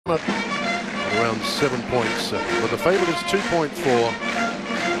around 7.7, but the favourite is 2.4.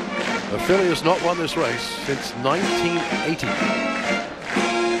 The filly has not won this race since 1980.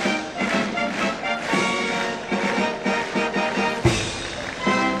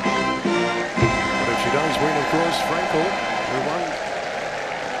 But if she does win, of course, Frankel will win.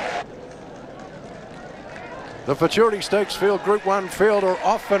 The Futurity Stakes field, Group 1 field, are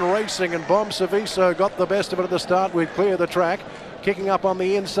off and racing, and Bomb Servico got the best of it at the start. We'd clear the track. Kicking up on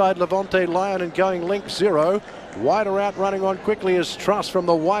the inside, Levante Lion, and going link 0. Wider out, running on quickly is Trust from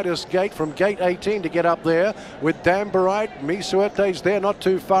the widest gate, from gate 18 to get up there with Dambarite. Suerte's there not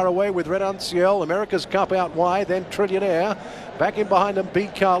too far away with Red Ciel. America's Cup out wide, then Trillionaire. Back in behind them, B.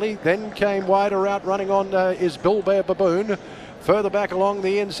 Carly. Then came wider out, running on is Bill Bear Baboon. Further back along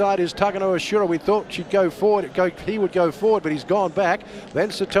the inside is Satono Asura. We thought she'd go forward. He would go forward, but he's gone back. Then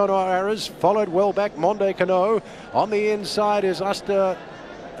Satono Aras, followed well back Monde Cano. On the inside is Lian,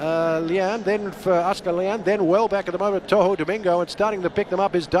 then for Oscar Lian, then well back at the moment Toho Domingo, and starting to pick them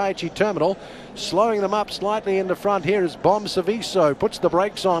up is Daiichi Terminal. Slowing them up slightly in the front here is Bomb Servico. Puts the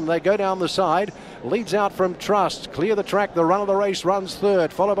brakes on, they go down the side. Leads out from Trust. Clear the track, the run of the race runs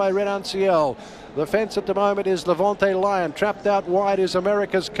third, followed by Red Ciel. The fence at the moment is Levante Lion. Trapped out wide is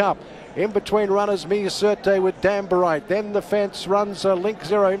America's Cup. In between runners, Suerte with Dambarite. Then the fence runs link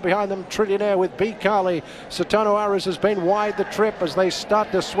 0. In behind them, Trillionaire with B. Carly. Satono Aras has been wide the trip as they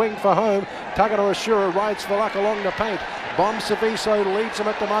start to swing for home. Tagano Asura rides for luck along the paint. Bomb Servico leads them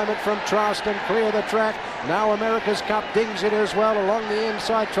at the moment from Trust and clear the track. Now America's Cup dings it as well along the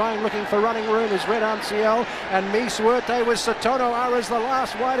inside, looking for running room is Red Ciel, and Suerte with Satono Aras, the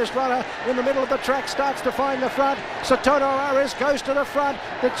last widest runner in the middle of the track, starts to find the front. Satono Aras goes to the front.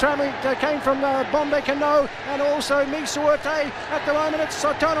 The traffic came from Bombay Cano, and also Suerte. At the moment it's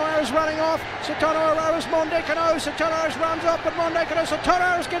Satono Aras running off. Satono Aras, Monde Cano. Satono Aras runs off, but Monde Cano. Satono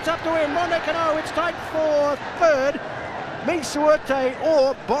Aras gets up to him. Monde Cano, it's tight for third. Suerte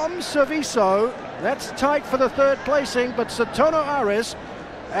or Bomb Servico. That's tight for the third placing, but Satono Aras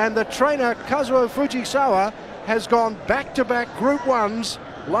and the trainer Kazuo Fujisawa has gone back-to-back Group 1s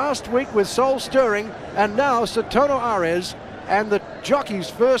last week with Soul Stirring, and now Satono Aras and the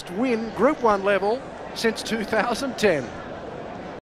jockey's first win Group 1 level since 2010.